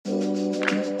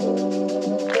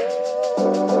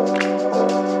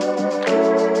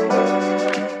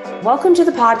Welcome to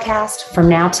the podcast From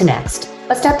Now to Next,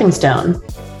 a stepping stone.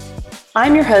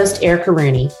 I'm your host, Erica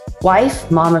Rooney, wife,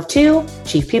 mom of two,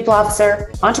 chief people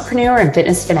officer, entrepreneur, and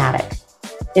fitness fanatic.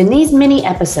 In these mini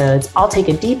episodes, I'll take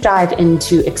a deep dive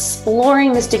into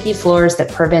exploring the sticky floors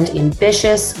that prevent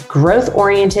ambitious,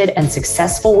 growth-oriented, and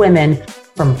successful women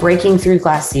from breaking through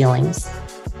glass ceilings.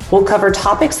 We'll cover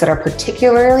topics that are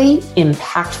particularly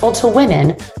impactful to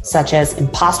women, such as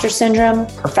imposter syndrome,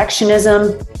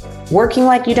 perfectionism, working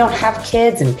like you don't have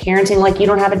kids and parenting like you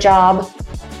don't have a job,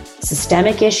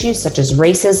 systemic issues such as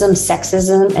racism,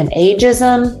 sexism, and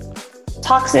ageism,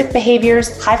 toxic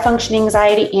behaviors, high-functioning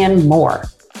anxiety, and more.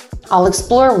 I'll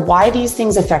explore why these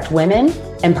things affect women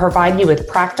and provide you with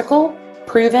practical,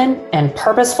 proven, and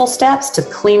purposeful steps to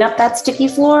clean up that sticky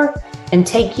floor and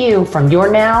take you from your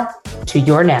now to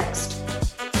your next.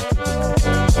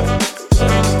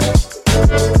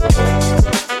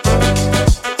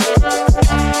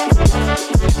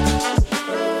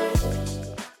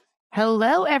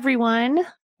 Hello, everyone.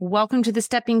 Welcome to the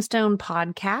Stepping Stone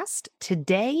podcast.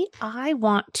 Today, I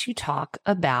want to talk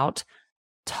about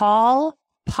tall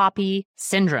poppy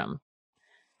syndrome.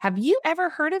 Have you ever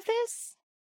heard of this?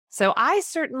 So I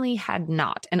certainly had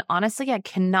not. And honestly, I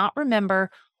cannot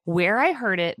remember where I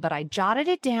heard it, but I jotted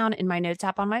it down in my notes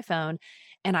app on my phone,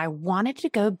 and I wanted to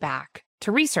go back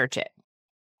to research it.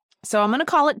 So I'm going to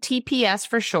call it TPS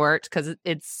for short because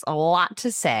it's a lot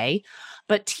to say,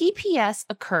 but TPS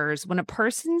occurs when a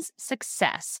person's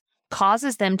success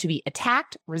causes them to be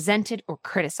attacked, resented, or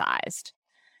criticized.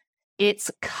 It's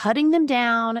cutting them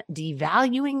down,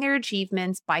 devaluing their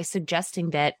achievements by suggesting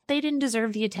that they didn't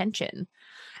deserve the attention.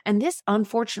 And this,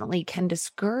 unfortunately, can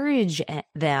discourage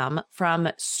them from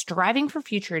striving for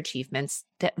future achievements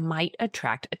that might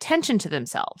attract attention to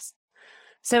themselves.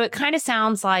 So it kind of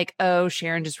sounds like, oh,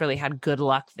 Sharon just really had good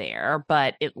luck there,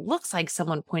 but it looks like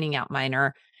someone pointing out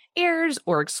minor errors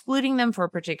or excluding them for a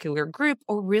particular group,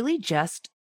 or really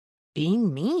just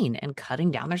being mean and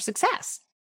cutting down their success.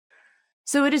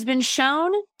 So it has been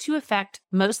shown to affect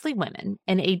mostly women,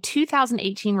 and a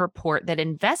 2018 report that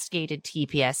investigated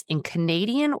TPS in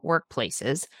Canadian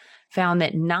workplaces found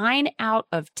that 9 out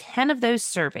of 10 of those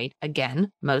surveyed,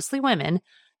 again, mostly women,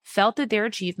 felt that their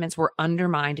achievements were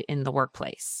undermined in the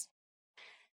workplace.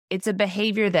 It's a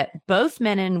behavior that both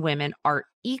men and women are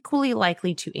equally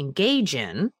likely to engage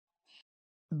in,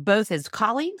 both as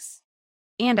colleagues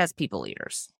and as people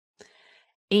leaders.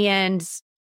 And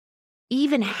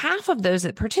even half of those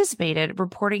that participated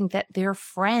reporting that their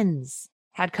friends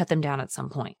had cut them down at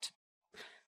some point.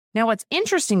 Now, what's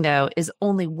interesting, though, is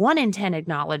only 1 in 10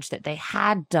 acknowledged that they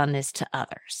had done this to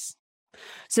others.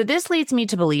 So this leads me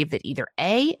to believe that either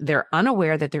A, they're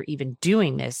unaware that they're even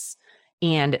doing this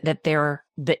and that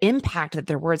the impact that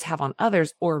their words have on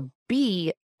others, or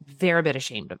B, they're a bit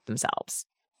ashamed of themselves.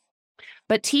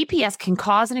 But TPS can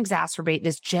cause and exacerbate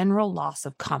this general loss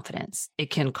of confidence. It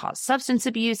can cause substance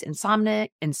abuse, insomnia,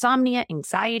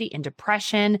 anxiety, and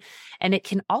depression. And it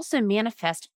can also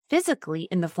manifest physically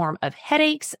in the form of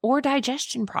headaches or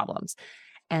digestion problems.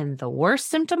 And the worst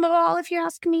symptom of all, if you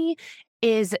ask me,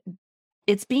 is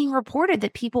it's being reported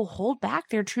that people hold back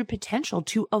their true potential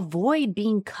to avoid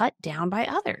being cut down by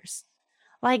others.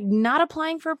 Like not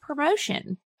applying for a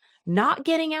promotion, not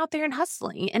getting out there and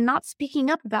hustling, and not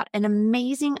speaking up about an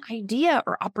amazing idea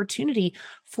or opportunity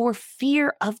for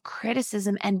fear of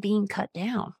criticism and being cut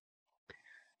down.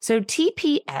 So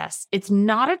TPS, it's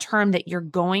not a term that you're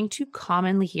going to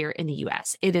commonly hear in the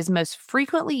US. It is most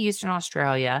frequently used in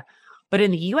Australia, but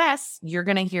in the US, you're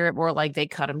going to hear it more like they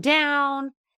cut them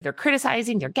down, they're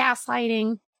criticizing, they're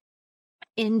gaslighting.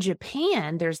 In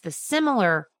Japan, there's the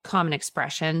similar common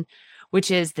expression,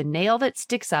 which is the nail that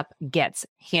sticks up gets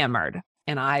hammered.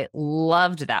 And I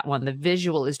loved that one. The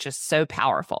visual is just so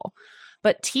powerful.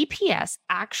 But TPS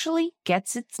actually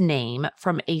gets its name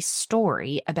from a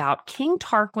story about King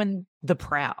Tarquin the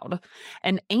Proud,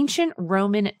 an ancient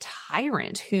Roman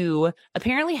tyrant who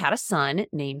apparently had a son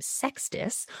named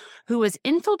Sextus, who was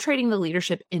infiltrating the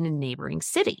leadership in a neighboring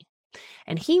city.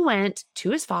 And he went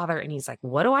to his father and he's like,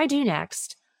 what do I do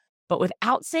next? But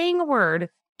without saying a word,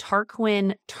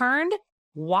 Tarquin turned,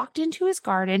 walked into his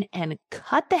garden, and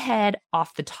cut the head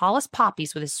off the tallest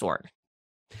poppies with his sword.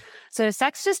 So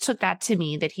Sextus took that to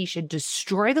mean that he should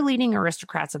destroy the leading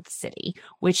aristocrats of the city,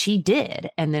 which he did,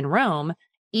 and then Rome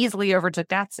easily overtook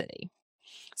that city.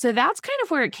 So that's kind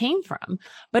of where it came from,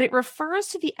 but it refers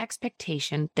to the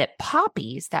expectation that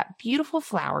poppies, that beautiful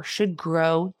flower, should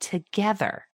grow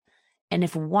together. And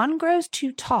if one grows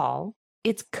too tall,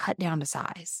 it's cut down to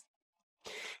size.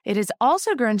 It has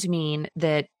also grown to mean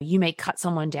that you may cut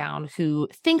someone down who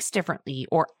thinks differently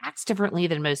or acts differently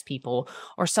than most people,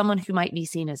 or someone who might be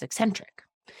seen as eccentric.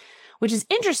 Which is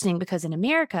interesting because in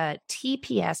America,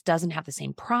 TPS doesn't have the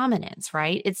same prominence,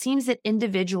 right? It seems that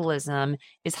individualism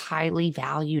is highly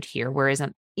valued here, whereas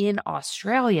in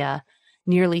Australia,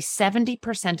 nearly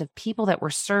 70% of people that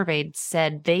were surveyed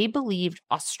said they believed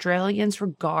Australians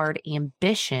regard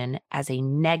ambition as a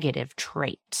negative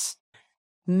trait.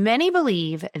 Many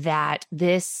believe that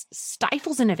this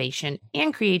stifles innovation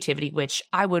and creativity, which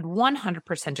I would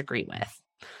 100% agree with.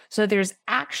 So there's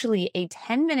actually a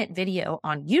 10-minute video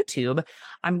on YouTube.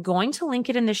 I'm going to link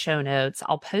it in the show notes.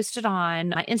 I'll post it on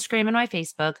my Instagram and my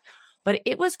Facebook, but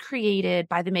it was created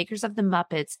by the makers of the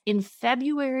Muppets in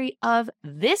February of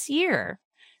this year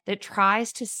that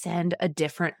tries to send a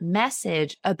different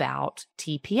message about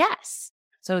TPS.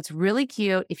 So it's really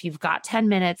cute. If you've got 10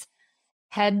 minutes,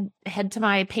 head to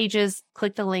my pages,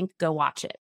 click the link, go watch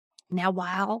it. Now,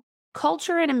 while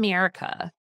culture in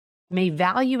America may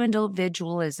value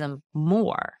individualism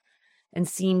more and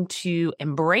seem to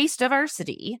embrace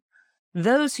diversity,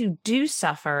 those who do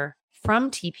suffer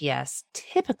from TPS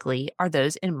typically are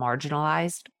those in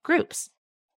marginalized groups.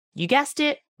 You guessed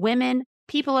it, women,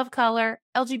 people of color,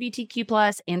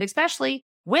 LGBTQ+, and especially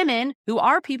women who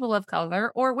are people of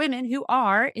color or women who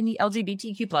are in the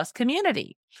LGBTQ+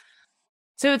 community.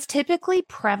 So it's typically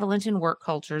prevalent in work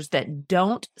cultures that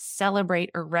don't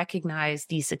celebrate or recognize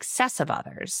the success of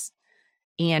others.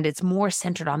 And it's more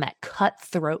centered on that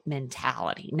cutthroat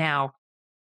mentality. Now,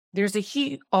 there's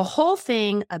a whole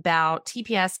thing about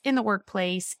TPS in the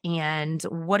workplace and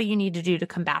what do you need to do to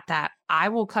combat that. I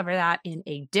will cover that in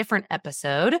a different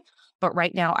episode. But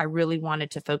right now, I really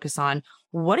wanted to focus on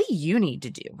what do you need to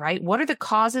do, right? What are the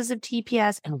causes of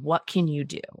TPS and what can you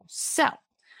do? So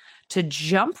to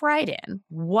jump right in,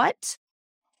 what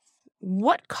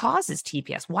causes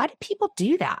TPS? Why do people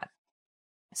do that?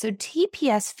 So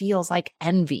TPS feels like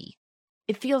envy.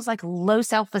 It feels like low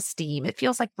self-esteem. It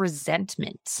feels like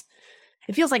resentment.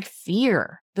 It feels like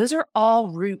fear. Those are all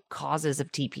root causes of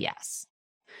TPS.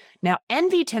 Now,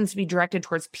 envy tends to be directed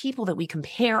towards people that we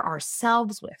compare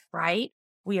ourselves with, right?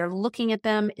 We are looking at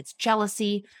them. It's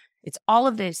jealousy. It's all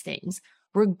of those things,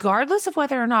 regardless of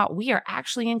whether or not we are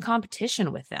actually in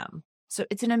competition with them. So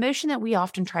it's an emotion that we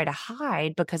often try to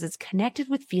hide because it's connected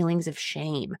with feelings of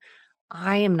shame.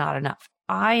 I am not enough.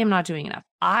 I am not doing enough.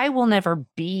 I will never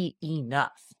be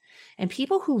enough. And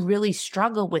people who really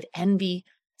struggle with envy,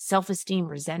 self-esteem,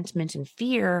 resentment, and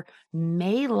fear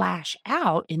may lash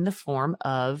out in the form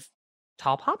of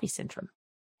tall poppy syndrome.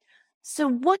 So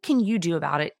what can you do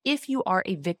about it if you are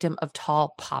a victim of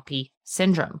tall poppy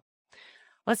syndrome?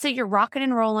 Let's say you're rocking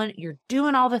and rolling, you're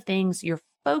doing all the things, you're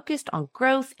focused on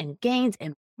growth and gains,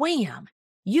 and wham,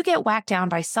 you get whacked down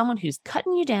by someone who's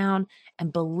cutting you down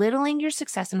and belittling your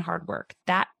success and hard work.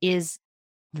 That is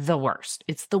the worst.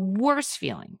 It's the worst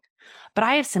feeling. But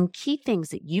I have some key things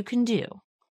that you can do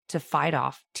to fight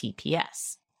off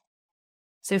TPS.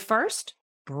 So first,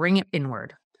 bring it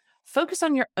inward. Focus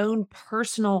on your own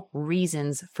personal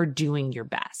reasons for doing your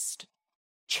best.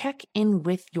 Check in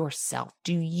with yourself.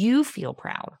 Do you feel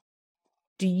proud?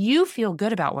 Do you feel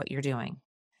good about what you're doing?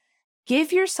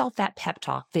 Give yourself that pep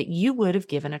talk that you would have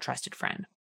given a trusted friend.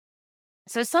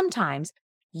 So sometimes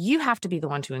you have to be the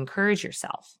one to encourage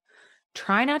yourself.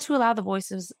 Try not to allow the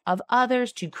voices of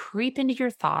others to creep into your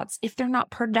thoughts if they're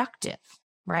not productive,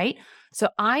 right? So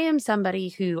I am somebody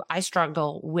who I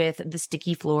struggle with the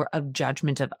sticky floor of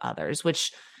judgment of others,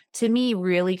 which to me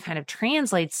really kind of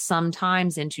translates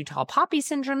sometimes into tall poppy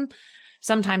syndrome,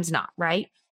 sometimes not, right?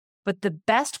 But the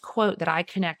best quote that I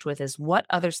connect with is what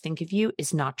others think of you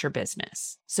is not your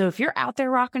business. So if you're out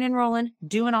there rocking and rolling,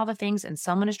 doing all the things, and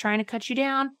someone is trying to cut you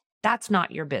down, that's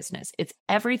not your business. It's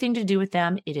everything to do with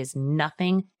them. It is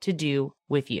nothing to do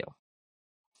with you.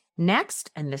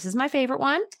 Next, and this is my favorite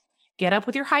one, get up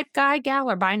with your hype guy, gal,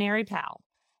 or binary pal.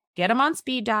 Get them on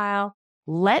speed dial.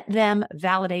 Let them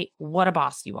validate what a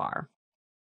boss you are.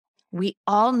 We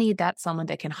all need that someone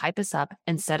that can hype us up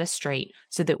and set us straight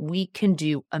so that we can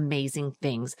do amazing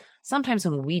things, sometimes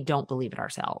when we don't believe it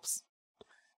ourselves.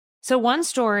 So one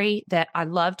story that I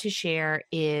love to share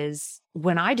is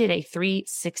when I did a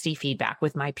 360 feedback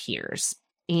with my peers,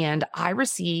 and I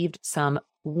received some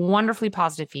wonderfully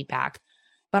positive feedback,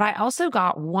 but I also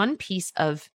got one piece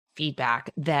of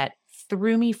feedback that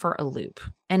threw me for a loop.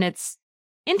 And it's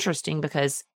interesting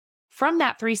because from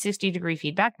that 360-degree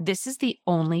feedback, this is the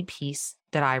only piece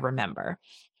that I remember.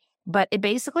 But it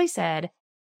basically said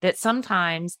that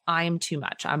sometimes I am too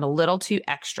much. I'm a little too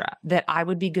extra, that I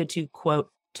would be good to, quote,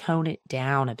 tone it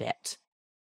down a bit.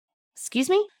 Excuse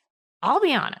me? I'll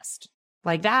be honest.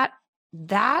 Like that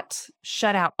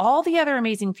shut out all the other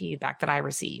amazing feedback that I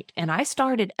received. And I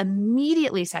started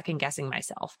immediately second guessing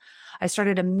myself. I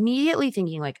started immediately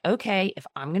thinking like, okay, if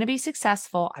I'm going to be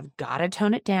successful, I've got to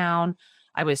tone it down.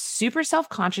 I was super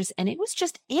self-conscious and it was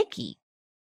just icky.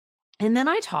 And then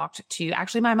I talked to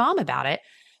actually my mom about it,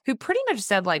 who pretty much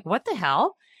said like, what the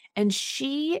hell? And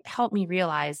she helped me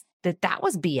realize that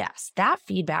was BS. That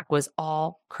feedback was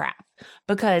all crap,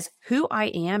 because who I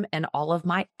am and all of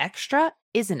my extra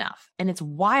is enough. And it's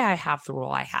why I have the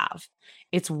role I have.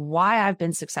 It's why I've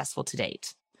been successful to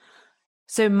date.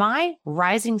 So my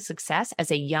rising success as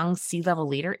a young C-level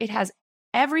leader, it has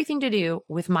everything to do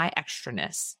with my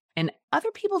extraness. And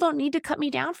other people don't need to cut me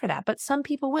down for that, but some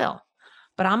people will.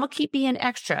 But I'm going to keep being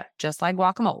extra, just like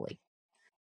guacamole.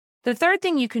 The third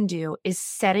thing you can do is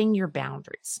setting your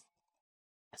boundaries.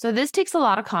 So this takes a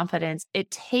lot of confidence. It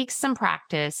takes some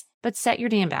practice, but set your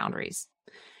damn boundaries.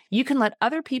 You can let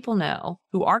other people know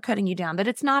who are cutting you down that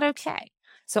it's not okay.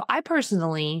 So I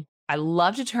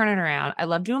love to turn it around. I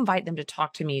love to invite them to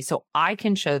talk to me so I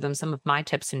can show them some of my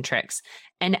tips and tricks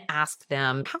and ask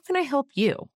them, how can I help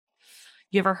you?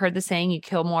 You ever heard the saying, you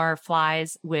catch more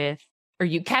flies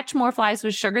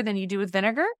with sugar than you do with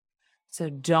vinegar? So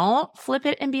don't flip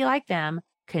it and be like them.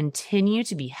 Continue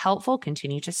to be helpful,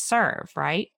 continue to serve,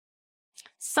 right?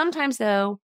 Sometimes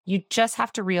though, you just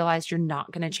have to realize you're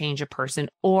not going to change a person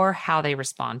or how they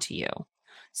respond to you.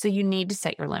 So you need to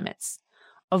set your limits.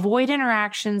 Avoid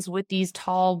interactions with these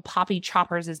tall poppy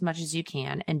choppers as much as you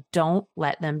can, and don't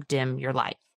let them dim your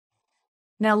light.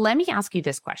 Now, let me ask you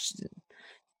this question.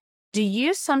 Do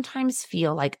you sometimes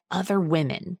feel like other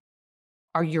women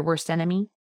are your worst enemy?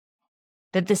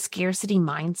 That the scarcity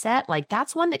mindset, like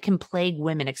that's one that can plague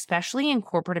women, especially in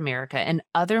corporate America and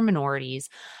other minorities,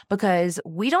 because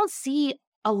we don't see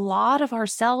a lot of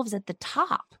ourselves at the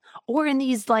top or in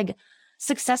these like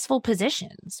successful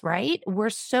positions, right? We're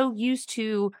so used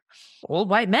to old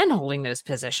white men holding those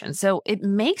positions. So it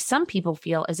makes some people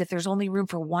feel as if there's only room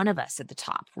for one of us at the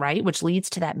top, right? Which leads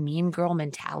to that mean girl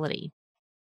mentality.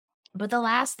 But the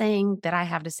last thing that I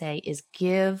have to say is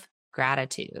give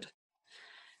gratitude.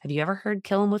 Have you ever heard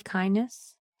kill them with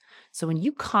kindness? So when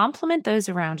you compliment those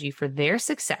around you for their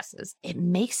successes, it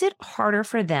makes it harder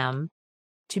for them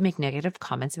to make negative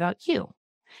comments about you.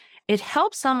 It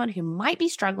helps someone who might be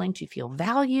struggling to feel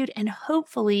valued, and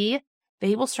hopefully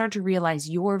they will start to realize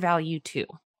your value too.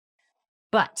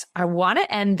 But I want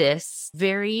to end this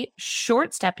very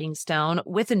short stepping stone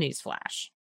with a newsflash.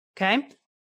 Okay?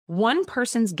 One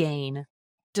person's gain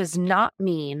does not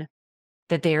mean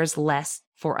that there's less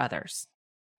for others.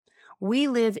 We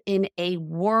live in a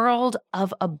world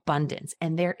of abundance,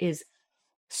 and there is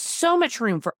so much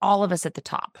room for all of us at the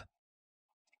top.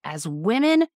 As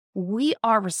women, we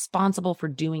are responsible for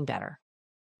doing better.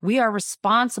 We are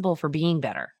responsible for being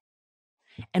better.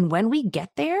 And when we get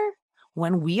there,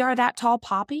 when we are that tall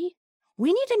poppy,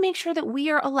 we need to make sure that we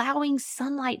are allowing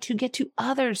sunlight to get to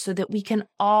others so that we can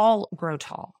all grow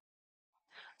tall.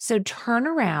 So turn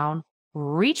around,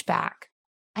 reach back,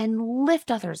 and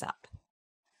lift others up.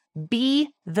 Be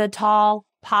the tall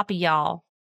poppy, y'all.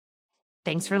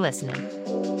 Thanks for listening.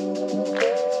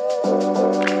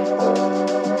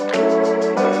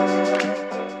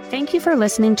 Thank you for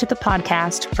listening to the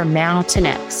podcast From Now to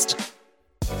Next.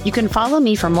 You can follow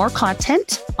me for more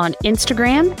content on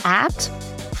Instagram at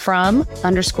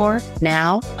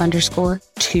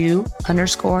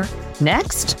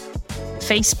from_now_to_next,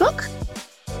 Facebook,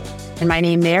 and my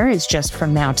name there is just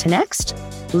From Now to Next.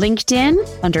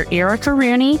 LinkedIn under Erica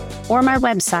Rooney, or my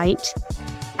website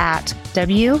at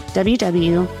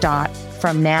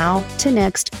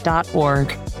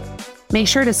www.fromnowtonext.org. Make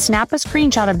sure to snap a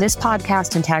screenshot of this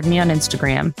podcast and tag me on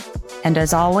Instagram. And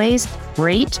as always,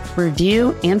 rate,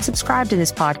 review, and subscribe to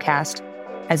this podcast,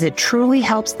 as it truly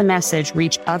helps the message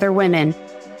reach other women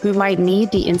who might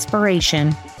need the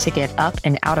inspiration to get up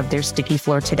and out of their sticky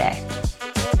floor today.